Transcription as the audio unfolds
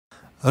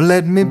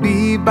Let me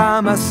be by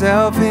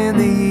myself in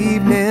the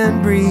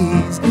evening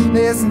breeze.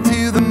 Listen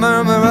to the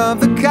murmur of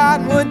the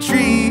cottonwood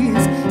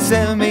trees.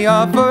 Send me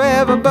off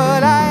forever,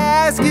 but I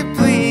ask you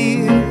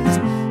please,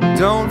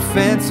 don't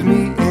fence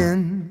me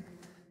in.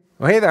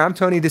 Well, hey there, I'm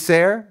Tony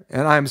DeSare,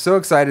 and I'm so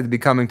excited to be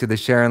coming to the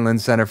Sharon Lynn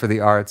Center for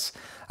the Arts.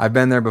 I've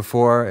been there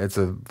before. It's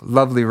a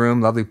lovely room,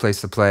 lovely place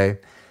to play.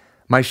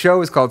 My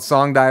show is called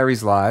Song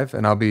Diaries Live,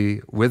 and I'll be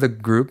with a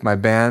group, my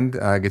band,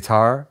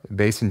 guitar,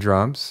 bass, and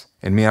drums,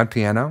 and me on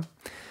piano.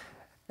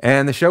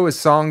 And the show is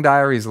Song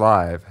Diaries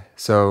Live.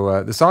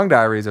 So the Song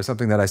Diaries are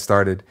something that I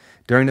started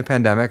during the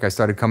pandemic. I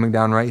started coming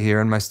down right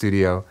here in my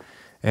studio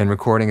and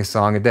recording a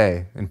song a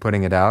day and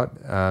putting it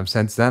out.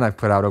 Since then, I've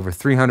put out over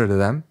 300 of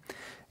them.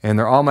 And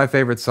they're all my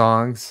favorite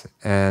songs.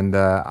 And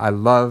I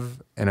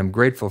love and I'm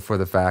grateful for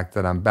the fact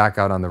that I'm back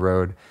out on the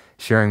road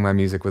sharing my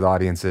music with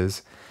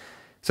audiences.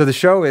 So the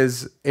show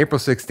is April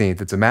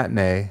 16th. It's a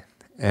matinee.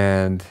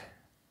 And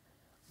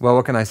well,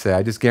 what can I say?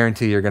 I just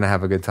guarantee you're going to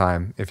have a good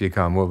time if you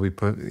come. We'll be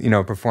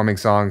performing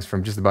songs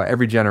from just about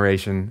every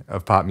generation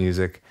of pop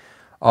music,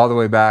 all the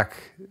way back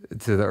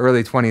to the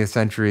early 20th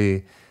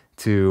century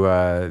to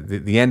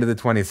the end of the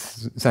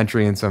 20th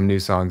century, and some new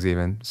songs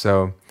even.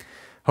 So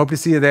hope to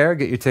see you there.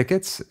 Get your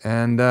tickets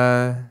and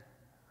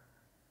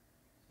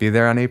be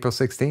there on April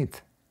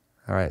 16th.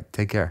 All right,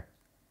 take care.